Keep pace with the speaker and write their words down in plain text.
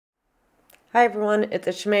Hi everyone, it's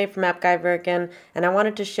Ishmael from AppGyver again, and I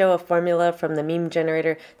wanted to show a formula from the meme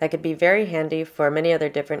generator that could be very handy for many other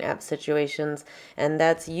different app situations, and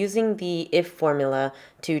that's using the if formula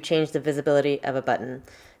to change the visibility of a button.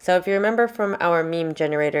 So if you remember from our meme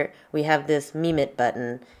generator, we have this Meme It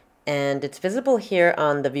button, and it's visible here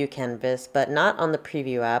on the view canvas, but not on the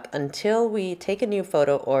preview app until we take a new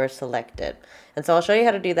photo or select it. And so I'll show you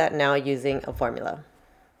how to do that now using a formula.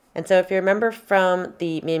 And so if you remember from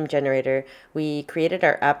the meme generator, we created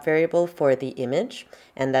our app variable for the image,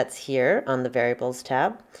 and that's here on the variables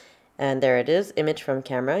tab. And there it is, image from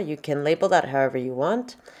camera. You can label that however you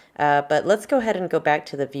want, but let's go ahead and go back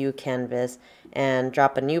to the view canvas and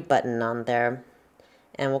drop a new button on there.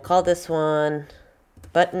 And we'll call this one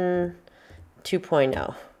button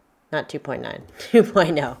 2.0, not 2.9,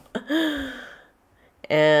 2.0.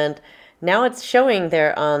 And now it's showing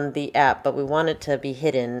there on the app, but we want it to be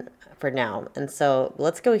hidden for now. And so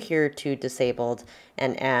let's go here to disabled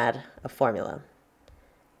and add a formula.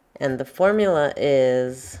 And the formula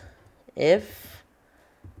is if,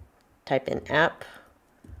 type in app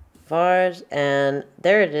vars, and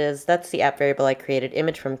there it is. That's the app variable I created,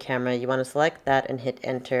 image from camera. You want to select that and hit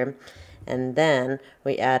enter. And then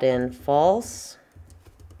we add in false,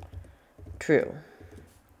 true.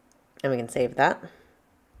 And we can save that.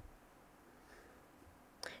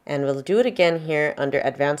 And we'll do it again here under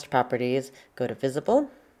Advanced Properties. Go to Visible,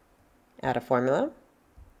 add a formula.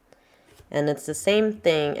 And it's the same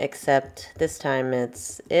thing, except this time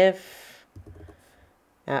it's if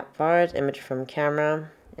app vars, image from camera,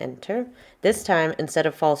 enter. This time, instead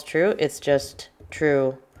of false true, it's just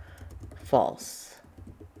true false.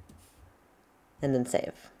 And then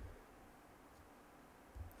save.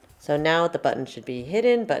 So now the button should be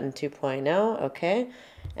hidden, button 2.0, okay.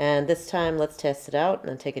 And this time let's test it out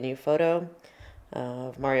and take a new photo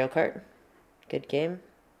of Mario Kart. Good game.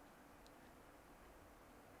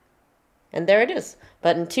 And there it is,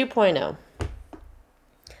 button 2.0.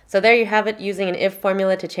 So there you have it, using an if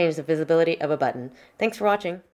formula to change the visibility of a button. Thanks for watching.